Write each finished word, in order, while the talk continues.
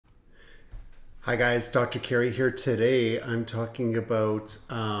Hi guys, Dr. Carey here. Today I'm talking about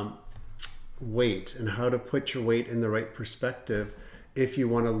weight and how to put your weight in the right perspective if you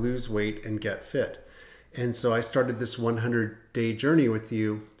want to lose weight and get fit. And so I started this 100-day journey with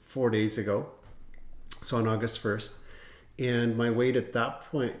you 4 days ago, so on August 1st. And my weight at that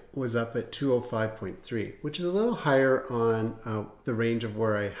point was up at 205.3, which is a little higher on the range of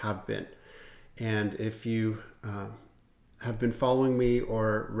where I have been. And if you have been following me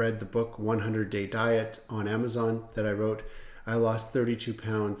or read the book 100 Day Diet on Amazon that I wrote, I lost 32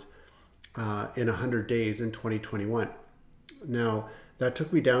 pounds in 100 days in 2021. Now, that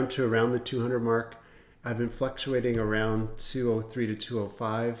took me down to around the 200 mark. I've been fluctuating around 203 to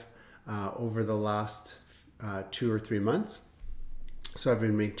 205 over the last 2 or 3 months. So I've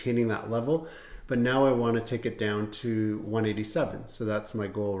been maintaining that level, but now I want to take it down to 187. So that's my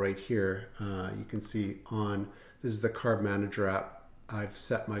goal right here. You can see this is the Carb Manager app. I've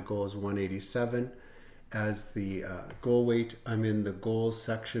set my goal as 187 as the goal weight. I'm in the goals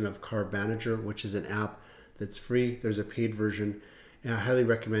section of Carb Manager, which is an app that's free. There's a paid version, and I highly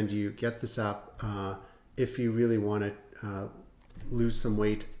recommend you get this app if you really want to lose some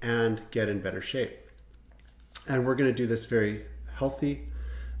weight and get in better shape. And we're going to do this very healthily,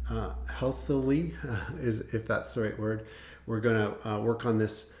 if that's the right word. We're going to work on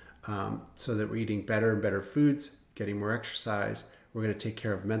this so that we're eating better and better foods, getting more exercise. We're going to take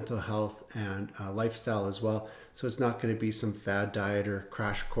care of mental health and lifestyle as well. So it's not going to be some fad diet or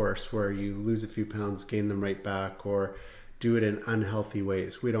crash course where you lose a few pounds, gain them right back, or do it in unhealthy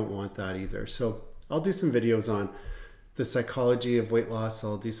ways. We don't want that either. So I'll do some videos on the psychology of weight loss.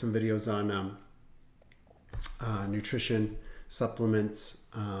 I'll do some videos on nutrition, supplements.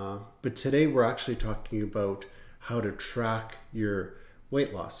 But today we're actually talking about how to track your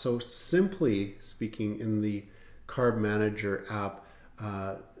weight loss. So simply speaking, in the Carb Manager app,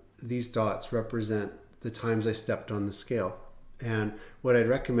 these dots represent the times I stepped on the scale. And what I'd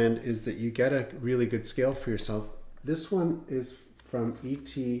recommend is that you get a really good scale for yourself. This one is from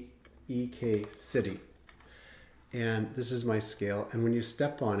EK City. And this is my scale. And when you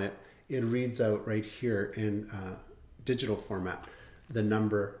step on it, it reads out right here in digital format, the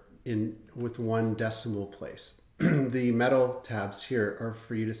number with 1 decimal place. The metal tabs here are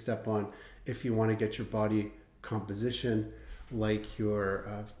for you to step on if you want to get your body composition, like your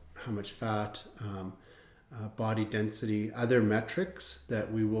how much fat, body density, other metrics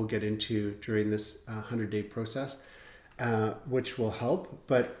that we will get into during this 100-day process, which will help.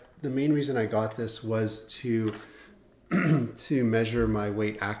 But the main reason I got this was to measure my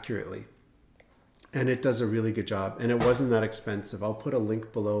weight accurately. And it does a really good job. And it wasn't that expensive. I'll put a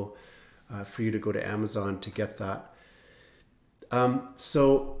link below for you to go to Amazon to get that.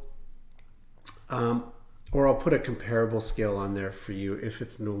 Or I'll put a comparable scale on there for you if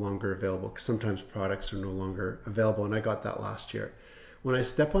it's no longer available, because sometimes products are no longer available, and I got that last year. When I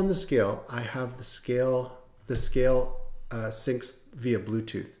step on the scale, I have the scale syncs via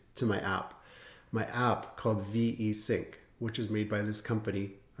Bluetooth to my app. My app called VE Sync, which is made by this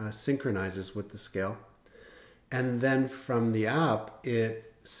company, synchronizes with the scale. And then from the app, it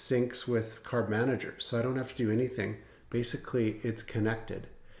syncs with Carb Manager. So I don't have to do anything. Basically, it's connected.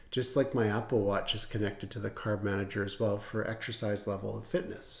 Just like my Apple Watch is connected to the Carb Manager as well for exercise level and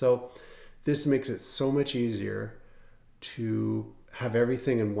fitness. So this makes it so much easier to have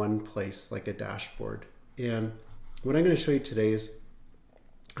everything in one place, like a dashboard. And what I'm going to show you today is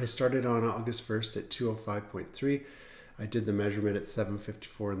I started on August 1st at 205.3. I did the measurement at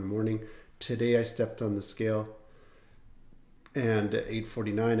 7:54 in the morning. Today I stepped on the scale, and at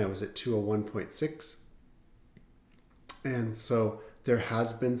 8:49 I was at 201.6. And so there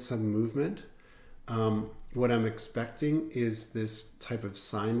has been some movement. What I'm expecting is this type of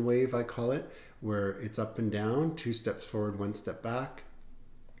sine wave, I call it, where it's up and down, 2 steps forward, 1 step back.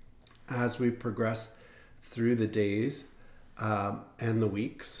 As we progress through the days and the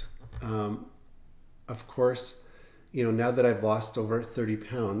weeks, of course, now that I've lost over 30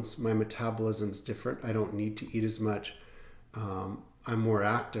 pounds, my metabolism's different. I don't need to eat as much. I'm more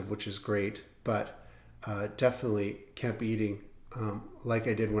active, which is great, but definitely can't be eating like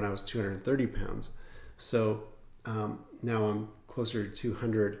I did when I was 230 pounds. So now I'm closer to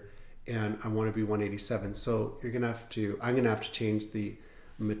 200 and I want to be 187. So I'm going to have to change the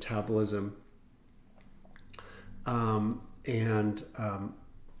metabolism.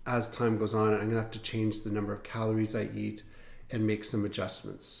 As time goes on, I'm going to have to change the number of calories I eat and make some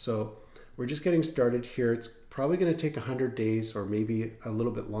adjustments. So we're just getting started here. It's probably going to take 100 days or maybe a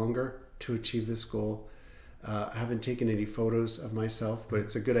little bit longer to achieve this goal. I haven't taken any photos of myself, but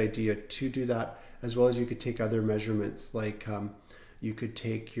it's a good idea to do that, as well as you could take other measurements, like you could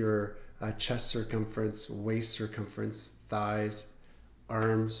take your chest circumference, waist circumference, thighs,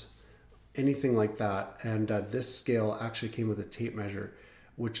 arms, anything like that. And this scale actually came with a tape measure,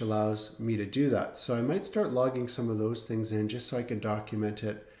 which allows me to do that. So I might start logging some of those things in just so I can document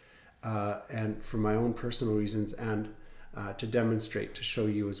it and for my own personal reasons, and to demonstrate, to show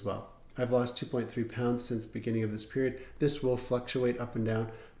you as well. I've lost 2.3 pounds since the beginning of this period. This will fluctuate up and down.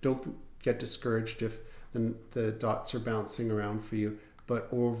 Don't get discouraged if the dots are bouncing around for you, but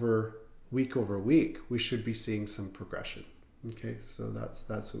over week, we should be seeing some progression. Okay, so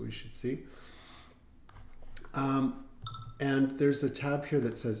that's what we should see. And there's a tab here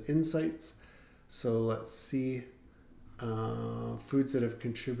that says Insights. So let's see, foods that have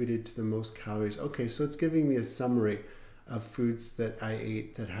contributed to the most calories. Okay, so it's giving me a summary of foods that I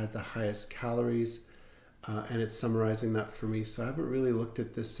ate that had the highest calories, and it's summarizing that for me. So I haven't really looked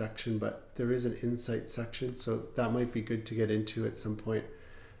at this section, but there is an Insight section, so that might be good to get into at some point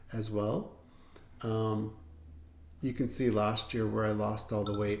as well. You can see last year where I lost all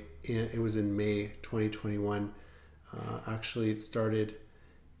the weight. It was in May 2021. Actually, it started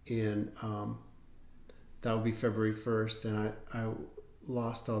in, that would be February 1st, and I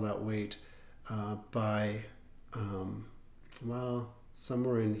lost all that weight by, well,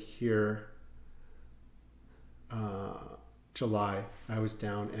 somewhere in here, July, I was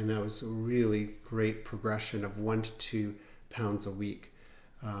down, and that was a really great progression of 1 to 2 pounds a week.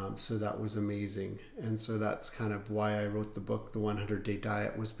 So that was amazing. And so that's kind of why I wrote the book, The 100-Day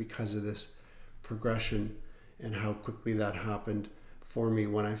Diet, was because of this progression and how quickly that happened for me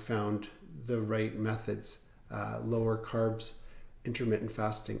when I found the right methods, lower carbs, intermittent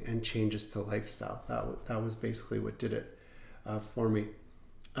fasting, and changes to lifestyle. That was basically what did it for me.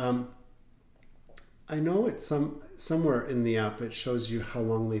 I know it's somewhere in the app, it shows you how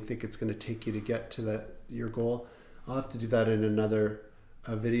long they think it's going to take you to get to your goal. I'll have to do that in another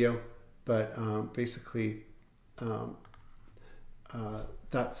video, but basically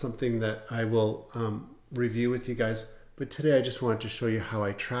that's something that I will review with you guys. But today I just wanted to show you how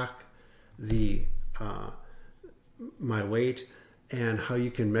I track my weight, and how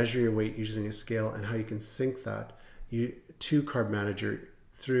you can measure your weight using a scale, and how you can sync that to Carb Manager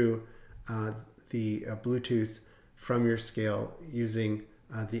through the Bluetooth from your scale using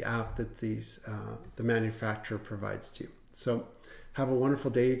the app that the manufacturer provides to you. So have a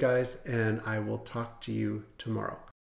wonderful day, you guys, and I will talk to you tomorrow.